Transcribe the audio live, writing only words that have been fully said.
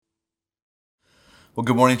Well,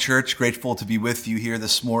 good morning, church. Grateful to be with you here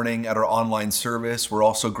this morning at our online service. We're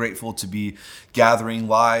also grateful to be gathering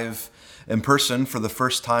live in person for the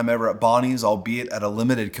first time ever at Bonnie's, albeit at a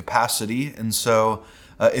limited capacity. And so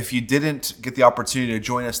if you didn't get the opportunity to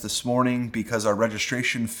join us this morning because our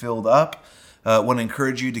registration filled up, I want to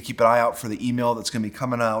encourage you to keep an eye out for the email that's going to be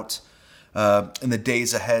coming out in the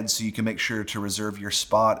days ahead so you can make sure to reserve your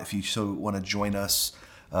spot if you so want to join us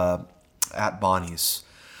at Bonnie's.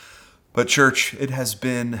 But church, it has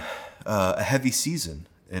been a heavy season.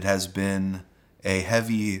 It has been a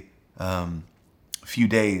heavy few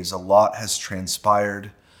days. A lot has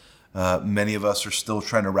transpired. Many of us are still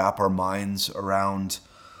trying to wrap our minds around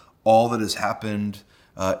all that has happened,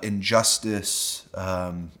 injustice,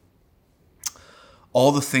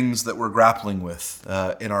 all the things that we're grappling with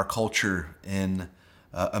in our culture, in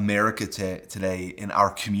America today, in our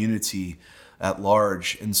community at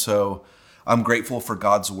large. And so I'm grateful for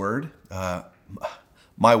God's word.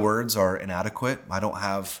 My words are inadequate. I don't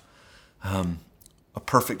have a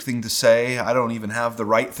perfect thing to say. I don't even have the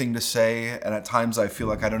right thing to say. And at times I feel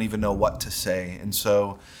like I don't even know what to say. And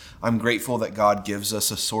so I'm grateful that God gives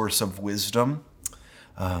us a source of wisdom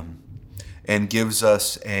and gives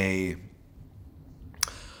us a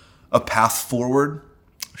path forward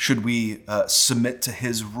should we submit to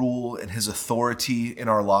his rule and his authority in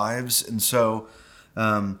our lives. And so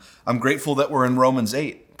I'm grateful that we're in Romans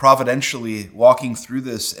 8, providentially walking through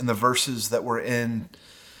this, and the verses that we're in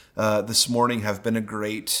this morning have been a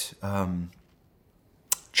great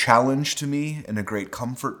challenge to me and a great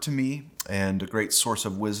comfort to me and a great source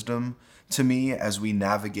of wisdom to me as we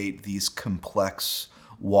navigate these complex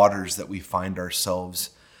waters that we find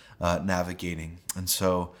ourselves navigating. And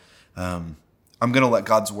so I'm going to let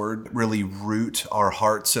God's word really root our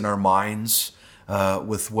hearts and our minds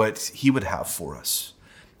with what he would have for us.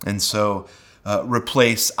 And so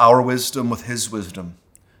replace our wisdom with his wisdom.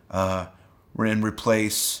 And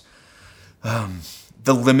replace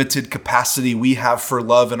the limited capacity we have for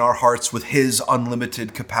love in our hearts with his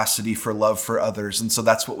unlimited capacity for love for others. And so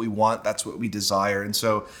that's what we want. That's what we desire. And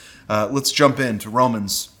so let's jump into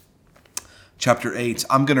Romans chapter 8.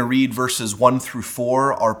 I'm going to read verses 1 through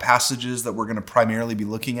 4. Our passages that we're going to primarily be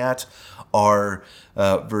looking at are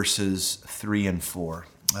verses 3 and 4.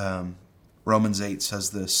 Romans 8 says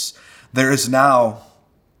this: There is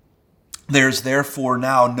therefore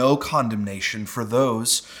now no condemnation for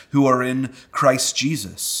those who are in Christ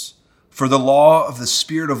Jesus. For the law of the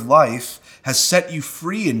Spirit of life has set you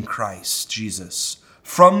free in Christ Jesus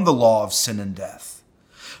from the law of sin and death.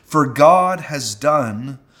 For God has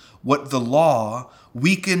done what the law,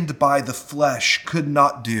 weakened by the flesh, could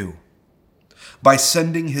not do, by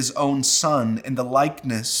sending his own Son in the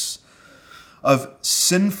likeness of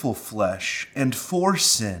sinful flesh, and for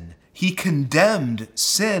sin he condemned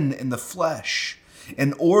sin in the flesh,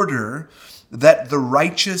 in order that the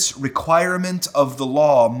righteous requirement of the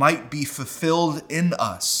law might be fulfilled in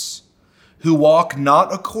us, who walk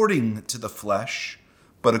not according to the flesh,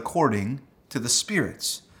 but according to the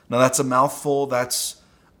Spirit. Now that's a mouthful. There's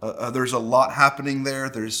a lot happening there.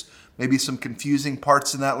 There's maybe some confusing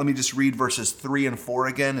parts in that. Let me just read verses 3 and 4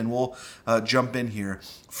 again, and we'll jump in here.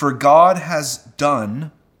 For God has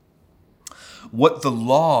done what the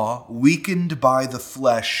law, weakened by the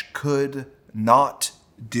flesh, could not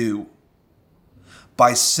do,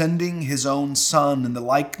 by sending his own Son in the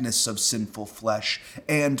likeness of sinful flesh,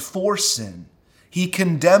 and for sin he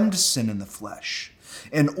condemned sin in the flesh,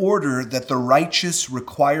 in order that the righteous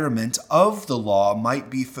requirement of the law might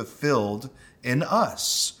be fulfilled in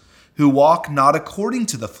us, who walk not according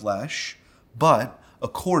to the flesh, but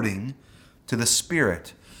according to the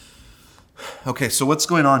Spirit. Okay, so what's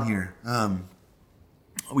going on here?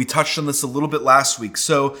 We touched on this a little bit last week.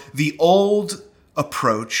 So the old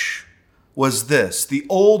approach was this. The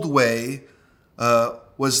old way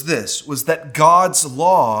was that God's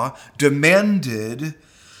law demanded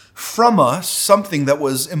from us something that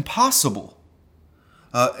was impossible.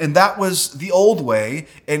 And that was the old way,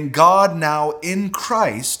 and God now in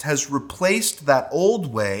Christ has replaced that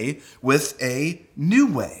old way with a new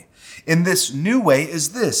way. And this new way is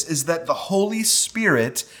that the Holy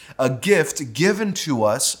Spirit, a gift given to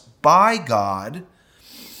us by God,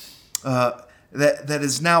 that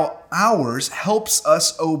is now ours, helps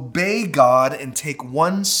us obey God and take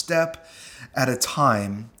one step at a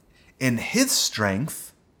time in his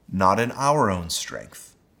strength, not in our own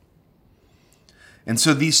strength. And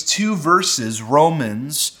so these two verses,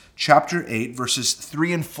 Romans chapter 8, verses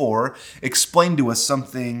 3 and 4, explain to us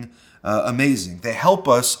something amazing. They help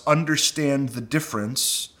us understand the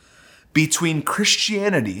difference between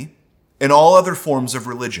Christianity and all other forms of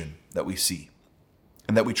religion that we see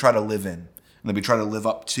and that we try to live in and that we try to live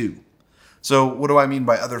up to. So what do I mean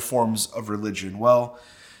by other forms of religion? Well,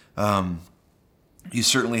 you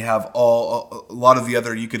certainly have a lot of the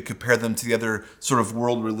other, you could compare them to the other sort of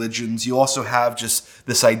world religions. You also have just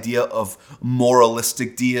this idea of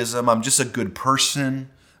moralistic deism. I'm just a good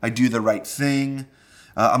person. I do the right thing.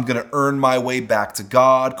 I'm going to earn my way back to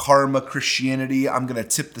God. Karma Christianity. I'm going to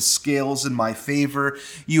tip the scales in my favor.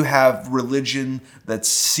 You have religion that's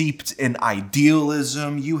seeped in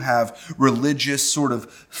idealism. You have religious sort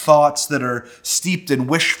of thoughts that are steeped in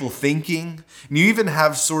wishful thinking. And you even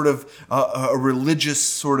have sort of a religious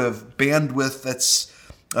sort of bandwidth that's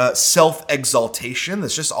self-exaltation.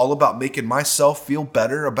 That's just all about making myself feel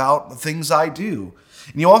better about the things I do.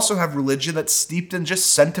 And you also have religion that's steeped in just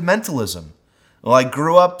sentimentalism. Well, I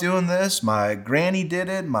grew up doing this, my granny did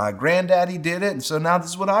it, my granddaddy did it, and so now this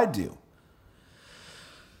is what I do.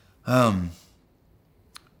 And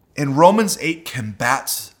Romans 8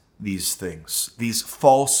 combats these things, these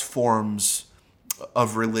false forms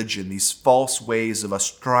of religion, these false ways of us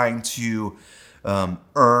trying to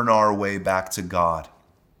earn our way back to God.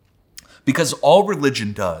 Because all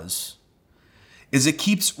religion does is it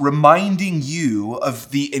keeps reminding you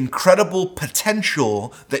of the incredible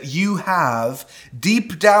potential that you have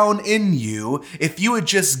deep down in you if you would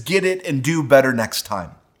just get it and do better next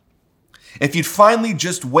time. If you'd finally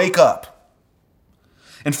just wake up.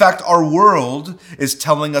 In fact, our world is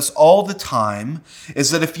telling us all the time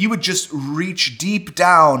is that if you would just reach deep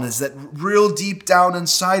down, is that real deep down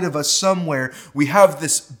inside of us somewhere, we have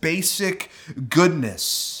this basic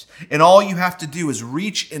goodness. And all you have to do is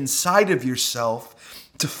reach inside of yourself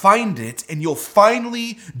to find it, and you'll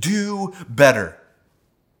finally do better.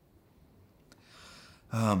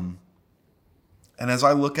 And as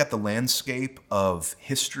I look at the landscape of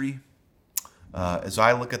history, as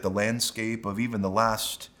I look at the landscape of even the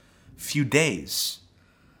last few days,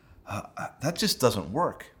 that just doesn't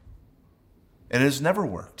work. And it has never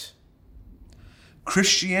worked.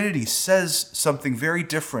 Christianity says something very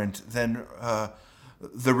different than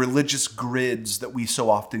the religious grids that we so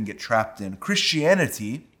often get trapped in.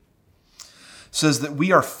 Christianity says that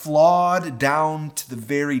we are flawed down to the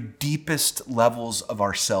very deepest levels of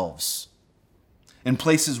ourselves, in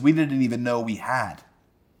places we didn't even know we had.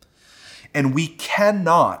 And we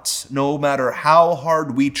cannot, no matter how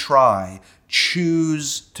hard we try,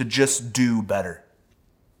 choose to just do better.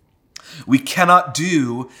 We cannot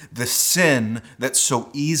do the sin that so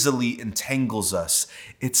easily entangles us.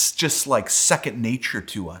 It's just like second nature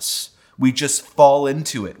to us. We just fall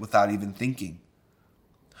into it without even thinking.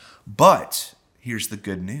 But here's the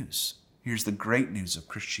good news. Here's the great news of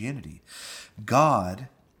Christianity. God,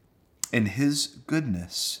 in His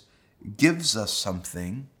goodness, gives us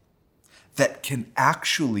something that can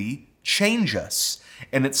actually change us.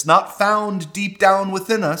 And it's not found deep down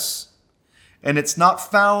within us. And it's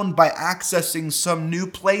not found by accessing some new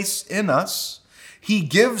place in us. He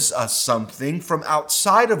gives us something from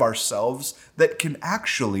outside of ourselves that can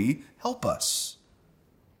actually help us.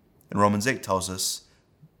 And Romans 8 tells us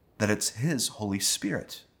that it's His Holy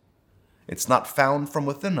Spirit. It's not found from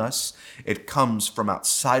within us. It comes from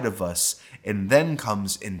outside of us and then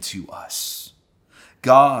comes into us.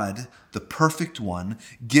 God, the perfect one,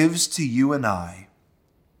 gives to you and I,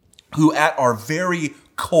 who at our very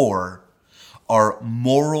core are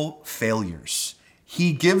moral failures.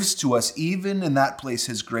 He gives to us, even in that place,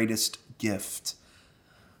 His greatest gift,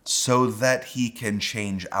 so that He can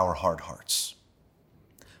change our hard hearts,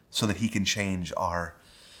 so that He can change our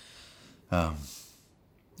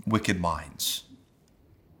wicked minds.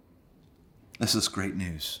 This is great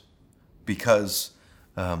news because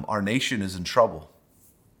our nation is in trouble.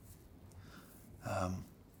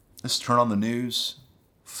 Just turn on the news,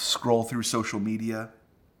 scroll through social media.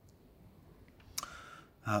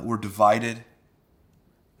 We're divided.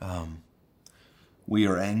 We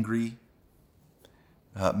are angry.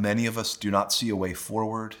 Many of us do not see a way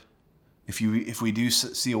forward. If we do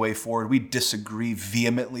see a way forward, we disagree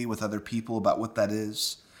vehemently with other people about what that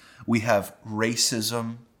is. We have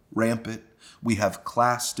racism rampant. We have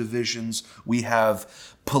class divisions. We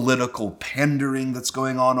have political pandering that's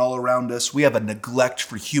going on all around us. We have a neglect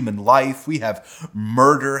for human life. We have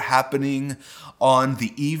murder happening on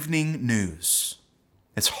the evening news.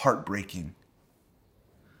 It's heartbreaking.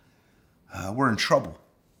 We're in trouble.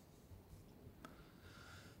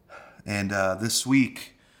 And this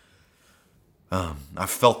week,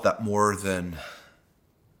 I've felt that more than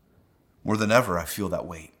ever. I feel that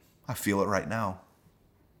weight. I feel it right now.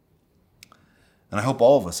 And I hope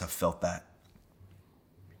all of us have felt that.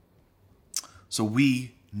 So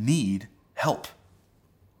we need help.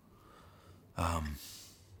 And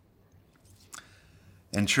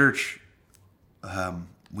church,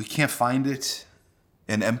 We can't find it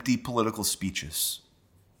in empty political speeches.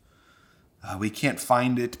 We can't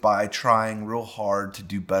find it by trying real hard to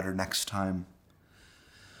do better next time.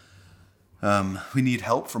 We need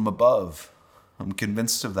help from above. I'm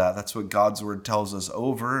convinced of that. That's what God's word tells us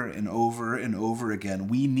over and over and over again.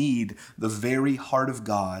 We need the very heart of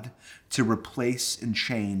God to replace and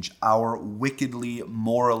change our wickedly,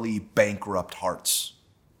 morally bankrupt hearts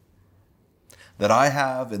that I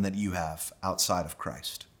have and that you have outside of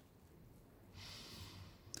Christ.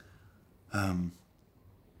 And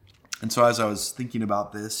so as I was thinking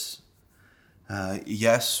about this,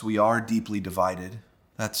 yes, we are deeply divided.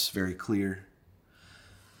 That's very clear.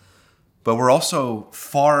 But we're also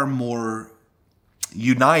far more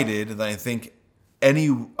united than I think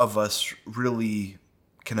any of us really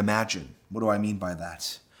can imagine. What do I mean by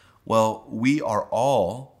that? Well, we are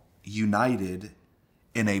all united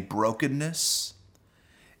in a brokenness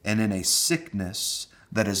and in a sickness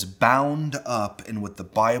that is bound up in what the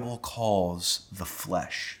Bible calls the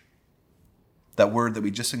flesh. That word that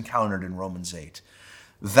we just encountered in Romans 8.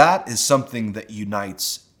 That is something that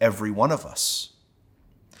unites every one of us.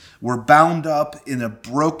 We're bound up in a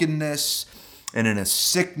brokenness and in a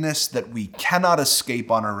sickness that we cannot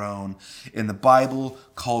escape on our own. And the Bible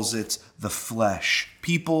calls it the flesh.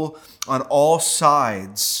 People on all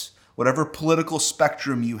sides, whatever political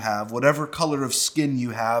spectrum you have, whatever color of skin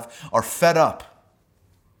you have, are fed up.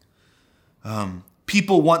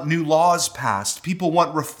 People want new laws passed. People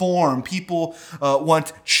want reform. People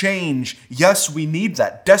want change. Yes, we need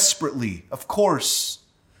that desperately, of course.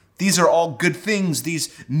 These are all good things.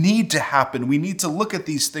 These need to happen. We need to look at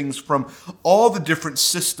these things from all the different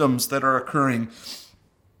systems that are occurring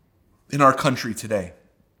in our country today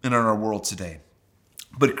and in our world today.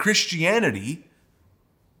 But Christianity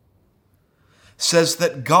says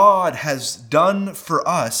that God has done for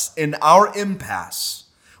us in our impasse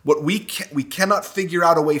what we cannot figure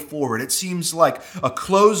out a way forward. It seems like a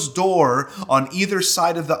closed door on either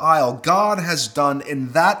side of the aisle. God has done in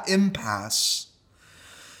that impasse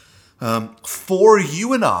for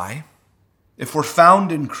you and I, if we're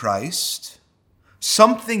found in Christ,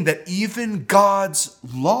 something that even God's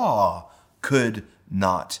law could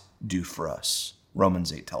not do for us.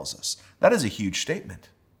 Romans 8 tells us. That is a huge statement.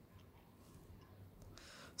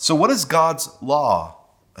 So what does God's law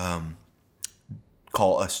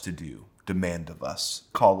call us to do, demand of us,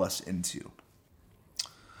 call us into?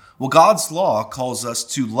 Well, God's law calls us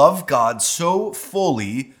to love God so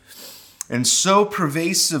fully and so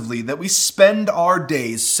pervasively that we spend our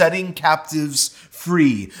days setting captives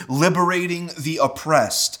free, liberating the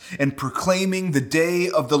oppressed, and proclaiming the day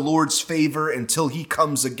of the Lord's favor until he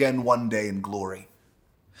comes again one day in glory.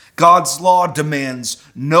 God's law demands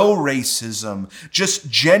no racism, just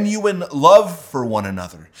genuine love for one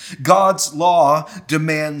another. God's law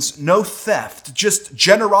demands no theft, just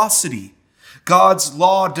generosity. God's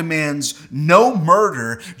law demands no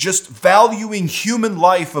murder, just valuing human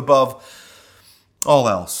life above all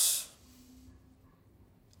else.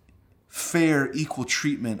 Fair, equal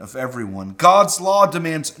treatment of everyone. God's law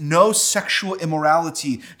demands no sexual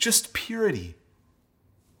immorality, just purity.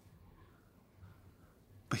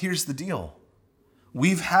 But here's the deal.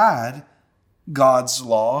 We've had God's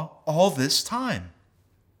law all this time.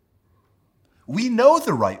 We know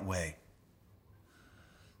the right way.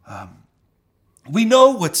 We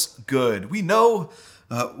know what's good. We know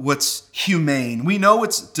what's humane. We know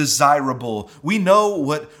what's desirable. We know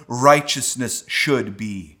what righteousness should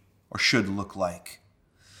be or should look like.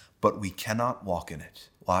 But we cannot walk in it.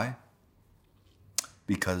 Why?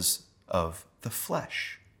 Because of the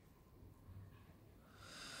flesh.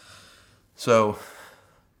 So,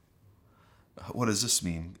 what does this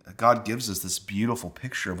mean? God gives us this beautiful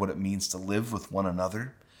picture of what it means to live with one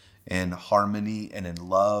another in harmony and in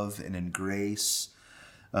love and in grace.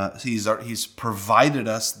 He's provided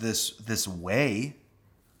us this way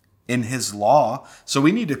in his law. So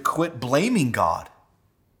we need to quit blaming God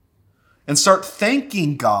and start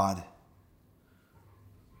thanking God,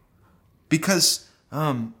 because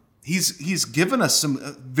he's given us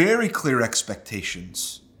some very clear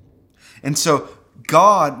expectations. And so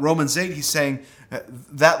God, Romans 8, he's saying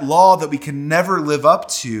that law that we can never live up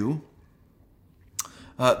to,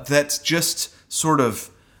 that just sort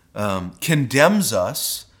of condemns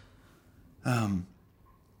us,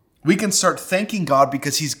 we can start thanking God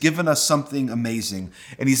because he's given us something amazing.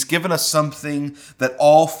 And he's given us something that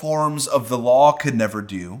all forms of the law could never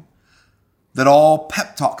do. that all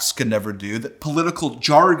pep talks can never do, that political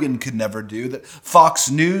jargon can never do, that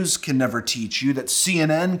Fox News can never teach you, that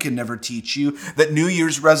CNN can never teach you, that New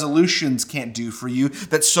Year's resolutions can't do for you,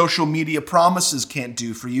 that social media promises can't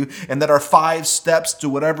do for you, and that our 5 steps to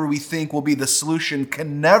whatever we think will be the solution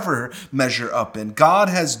can never measure up in. God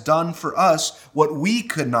has done for us what we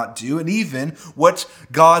could not do, and even what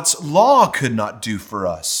God's law could not do for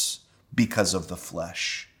us because of the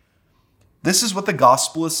flesh. This is what the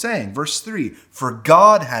gospel is saying. Verse 3, for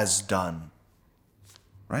God has done.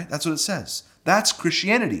 Right? That's what it says. That's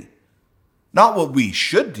Christianity. Not what we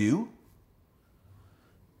should do,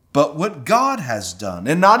 but what God has done.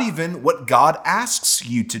 And not even what God asks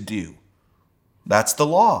you to do. That's the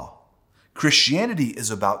law. Christianity is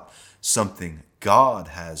about something God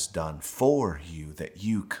has done for you that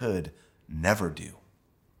you could never do.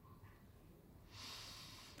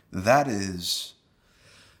 That is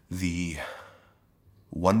the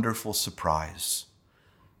wonderful surprise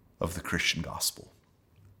of the Christian gospel.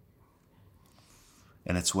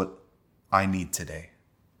 And it's what I need today.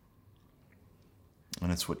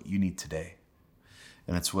 And it's what you need today.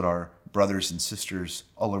 And it's what our brothers and sisters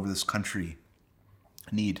all over this country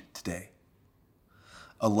need today.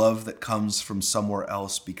 A love that comes from somewhere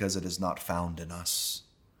else because it is not found in us,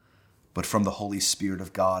 but from the Holy Spirit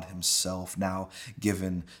of God himself now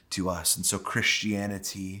given to us. And so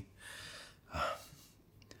Christianity,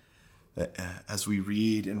 as we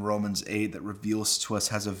read in Romans 8, that reveals to us,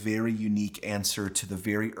 has a very unique answer to the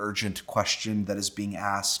very urgent question that is being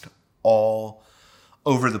asked all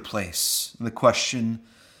over the place. And the question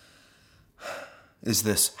is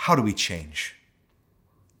this: how do we change?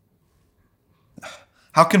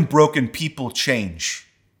 How can broken people change?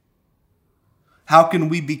 How can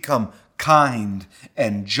we become kind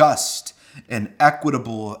and just and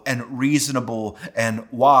equitable and reasonable and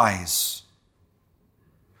wise?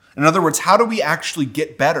 In other words, how do we actually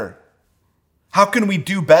get better? How can we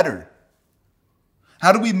do better?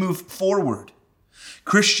 How do we move forward?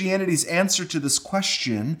 Christianity's answer to this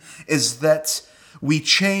question is that we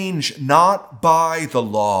change not by the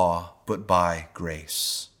law, but by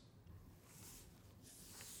grace.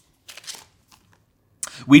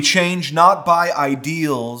 We change not by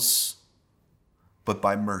ideals, but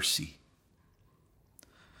by mercy.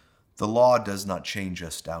 The law does not change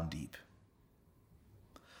us down deep.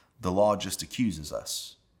 The law just accuses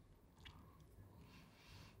us.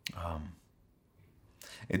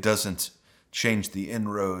 It doesn't change the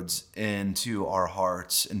inroads into our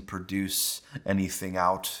hearts and produce anything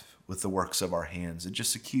out with the works of our hands. It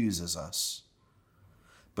just accuses us.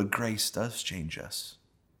 But grace does change us.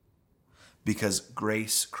 Because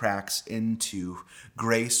grace cracks into,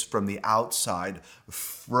 grace from the outside,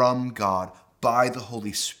 from God, by the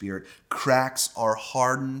Holy Spirit, cracks our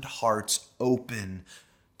hardened hearts open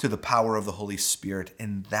to the power of the Holy Spirit.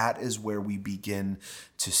 And that is where we begin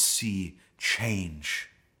to see change.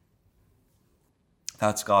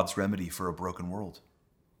 That's God's remedy for a broken world.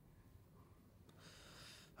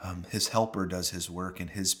 His helper does his work in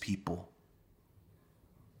his people.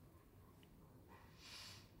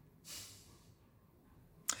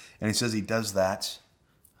 And he says he does that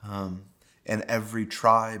in every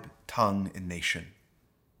tribe, tongue, and nation.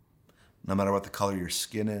 No matter what the color of your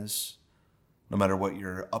skin is, no matter what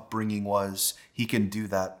your upbringing was, he can do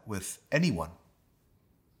that with anyone.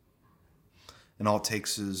 And all it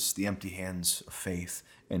takes is the empty hands of faith,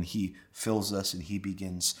 and he fills us and he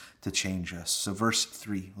begins to change us. So verse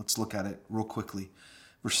 3, let's look at it real quickly.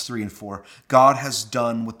 Verse 3 and 4, God has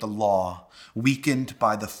done what the law, weakened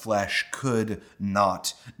by the flesh, could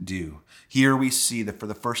not do. Here we see that for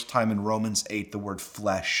the first time in Romans 8, the word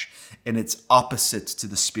flesh and its opposites to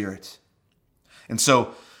the spirit. And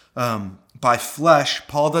so by flesh,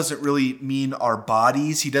 Paul doesn't really mean our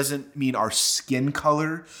bodies. He doesn't mean our skin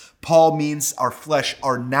color. Paul means our flesh,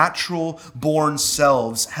 our natural born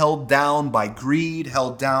selves, held down by greed,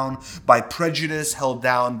 held down by prejudice, held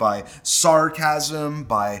down by sarcasm,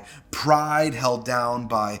 by pride, held down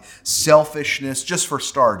by selfishness. Just for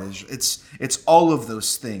starters, it's all of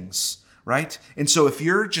those things, right? And so if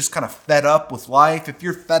you're just kind of fed up with life, if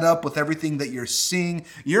you're fed up with everything that you're seeing,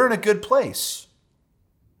 you're in a good place.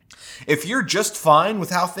 If you're just fine with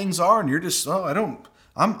how things are and you're just,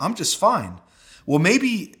 I'm just fine. Well,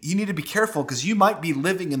 maybe you need to be careful because you might be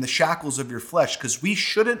living in the shackles of your flesh, because we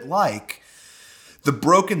shouldn't like the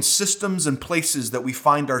broken systems and places that we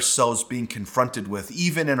find ourselves being confronted with,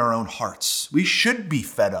 even in our own hearts. We should be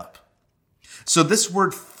fed up. So this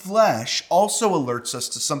word flesh also alerts us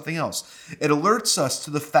to something else. It alerts us to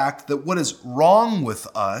the fact that what is wrong with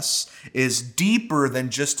us is deeper than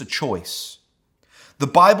just a choice. The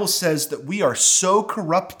Bible says that we are so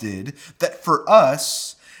corrupted that for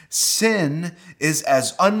us, sin is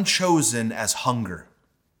as unchosen as hunger.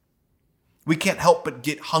 We can't help but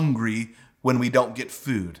get hungry when we don't get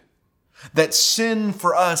food. That sin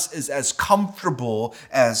for us is as comfortable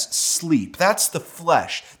as sleep. That's the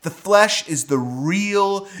flesh. The flesh is the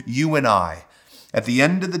real you and I. At the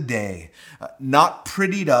end of the day, not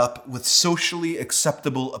prettied up with socially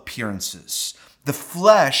acceptable appearances. The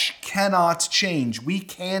flesh cannot change. We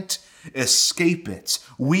can't escape it.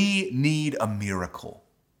 We need a miracle.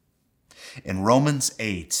 And Romans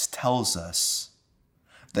 8 tells us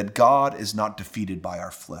that God is not defeated by our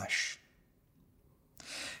flesh.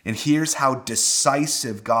 And here's how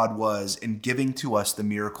decisive God was in giving to us the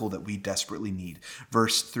miracle that we desperately need.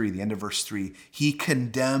 Verse 3, the end of verse 3, he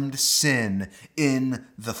condemned sin in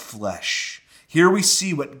the flesh. Here we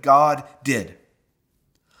see what God did.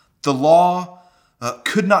 The law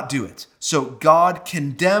could not do it. So God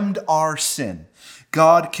condemned our sin.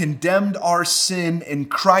 God condemned our sin in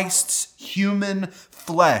Christ's human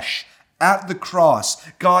flesh at the cross.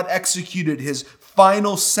 God executed his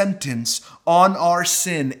final sentence on our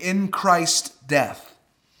sin in Christ's death.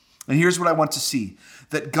 And here's what I want to see,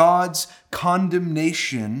 that God's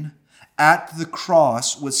condemnation at the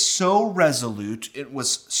cross was so resolute, it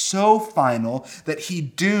was so final, that he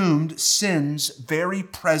doomed sin's very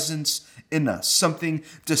presence in us. Something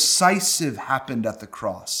decisive happened at the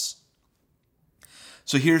cross.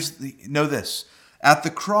 So know this. At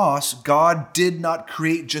the cross, God did not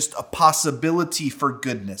create just a possibility for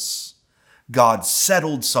goodness. God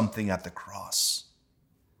settled something at the cross.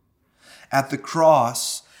 At the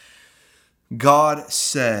cross, God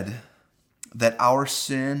said that our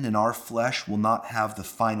sin and our flesh will not have the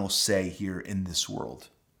final say here in this world.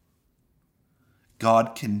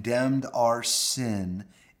 God condemned our sin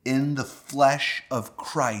in the flesh of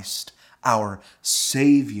Christ, our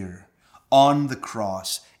Savior, on the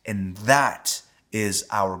cross, and that is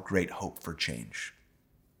our great hope for change.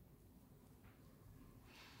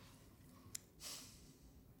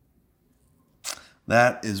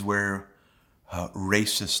 That is where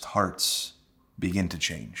racist hearts begin to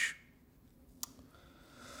change.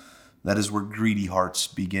 That is where greedy hearts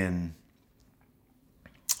begin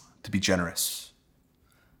to be generous.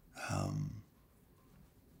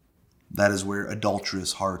 That is where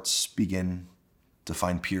adulterous hearts begin to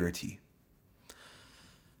find purity.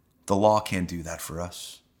 The law can't do that for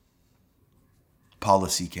us.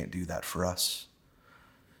 Policy can't do that for us.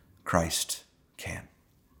 Christ can.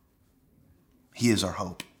 He is our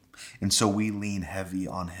hope. And so we lean heavy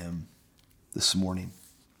on him this morning.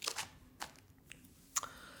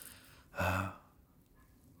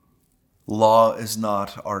 Law is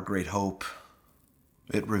not our great hope.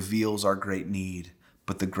 It reveals our great need.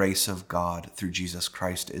 But the grace of God through Jesus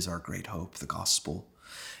Christ is our great hope, the gospel.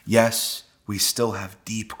 Yes, we still have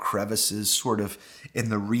deep crevices sort of in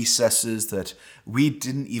the recesses that we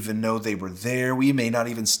didn't even know they were there. We may not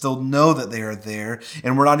even still know that they are there,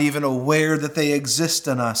 and we're not even aware that they exist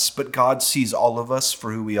in us. But God sees all of us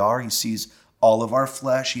for who we are. He sees all of our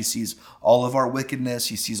flesh. He sees all of our wickedness.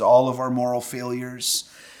 He sees all of our moral failures.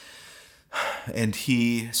 And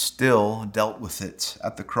he still dealt with it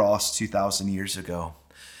at the cross 2,000 years ago.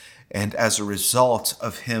 And as a result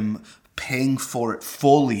of him paying for it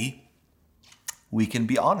fully, we can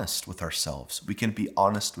be honest with ourselves. We can be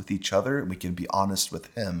honest with each other, and we can be honest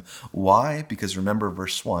with him. Why? Because remember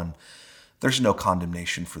verse 1, there's no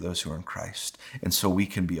condemnation for those who are in Christ. And so we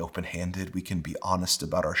can be open-handed. We can be honest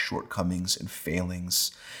about our shortcomings and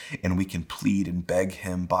failings, and we can plead and beg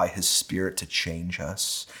him by his Spirit to change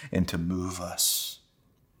us and to move us.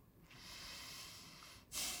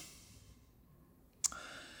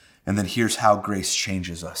 And then here's how grace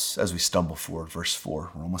changes us as we stumble forward. Verse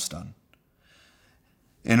 4, we're almost done.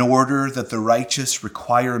 In order that the righteous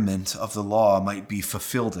requirement of the law might be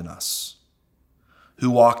fulfilled in us,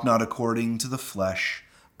 who walk not according to the flesh,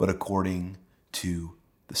 but according to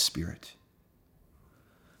the Spirit.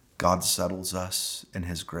 God settles us in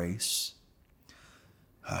his grace.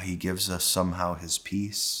 He gives us somehow his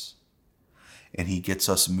peace. And he gets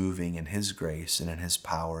us moving in his grace and in his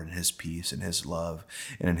power and his peace and his love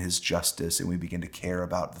and in his justice. And we begin to care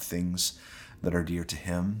about the things that are dear to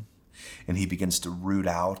him. And he begins to root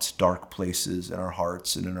out dark places in our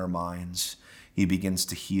hearts and in our minds. He begins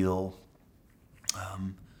to heal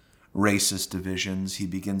racist divisions. He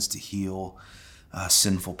begins to heal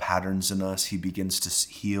sinful patterns in us. He begins to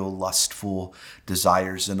heal lustful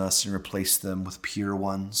desires in us and replace them with pure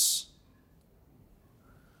ones.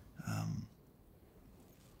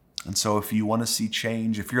 And so if you want to see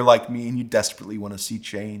change, if you're like me and you desperately want to see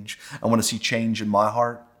change, I want to see change in my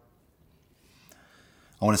heart.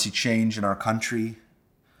 I want to see change in our country.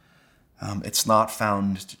 It's not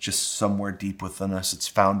found just somewhere deep within us. It's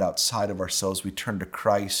found outside of ourselves. We turn to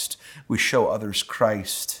Christ. We show others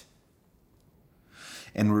Christ.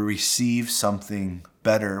 And we receive something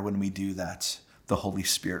better when we do that, the Holy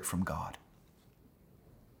Spirit from God.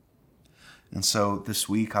 And so this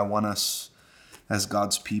week, I want us as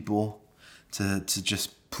God's people to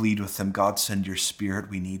just plead with him. God, send your Spirit.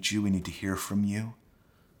 We need you. We need to hear from you.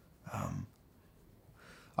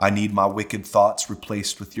 I need my wicked thoughts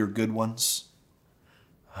replaced with your good ones.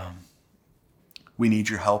 We need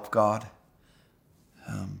your help, God.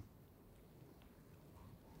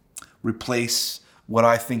 Replace what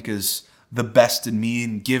I think is the best in me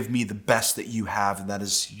and give me the best that you have, and that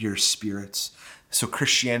is your Spirit. So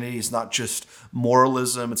Christianity is not just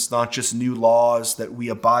moralism. It's not just new laws that we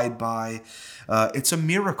abide by. It's a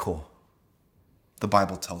miracle, the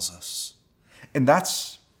Bible tells us. And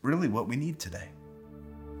that's really what we need today.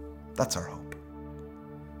 That's our hope.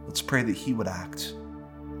 Let's pray that he would act.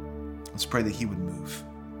 Let's pray that he would move,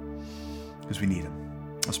 because we need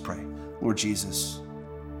him. Let's pray. Lord Jesus,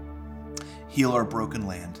 heal our broken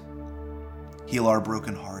land. Heal our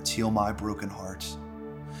broken hearts. Heal my broken heart.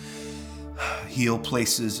 Heal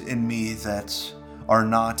places in me that are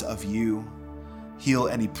not of you. Heal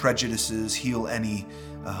any prejudices. Heal any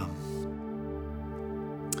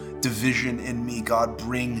division in me. God,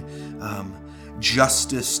 bring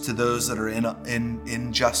justice to those that are in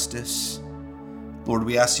injustice. Lord,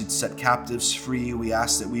 we ask you to set captives free. We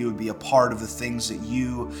ask that we would be a part of the things that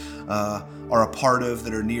you are a part of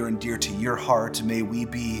that are near and dear to your heart. May we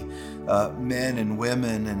be men and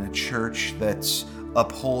women in a church that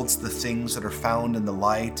upholds the things that are found in the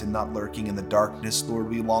light and not lurking in the darkness. Lord,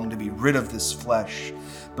 we long to be rid of this flesh.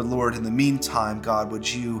 But Lord, in the meantime, God, would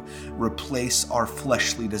you replace our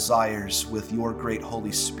fleshly desires with your great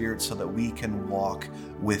Holy Spirit so that we can walk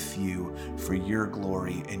with you for your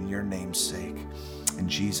glory and your name's sake. In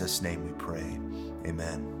Jesus' name we pray.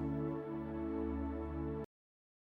 Amen.